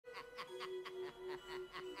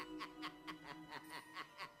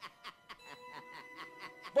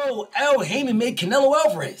Bro, Al Haymon made Canelo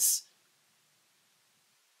Alvarez.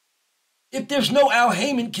 If there's no Al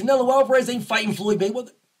Haymon, Canelo Alvarez ain't fighting Floyd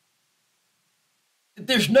Mayweather. If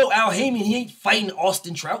there's no Al Haymon, he ain't fighting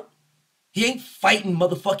Austin Trout. He ain't fighting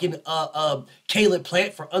motherfucking Caleb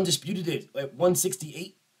Plant for undisputed at 168.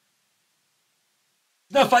 He's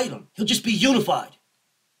not fighting him. He'll just be unified.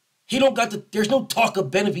 He don't got the, there's no talk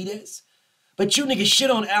of Benavidez. But you niggas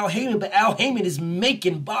shit on Al Haymon, but Al Haymon is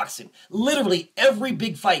making boxing. Literally every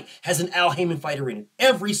big fight has an Al Haymon fighter in it.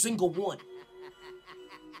 Every single one.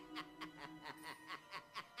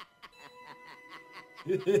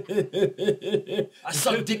 I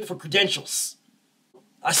suck dick for credentials.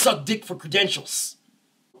 I suck dick for credentials.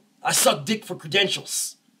 I suck dick for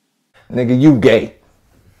credentials. Nigga, you gay.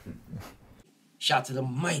 Shout to the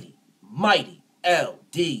mighty, mighty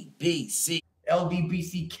LDBC.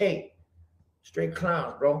 LDBC Straight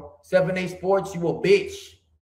clowns, bro. 7A Sports, you a bitch.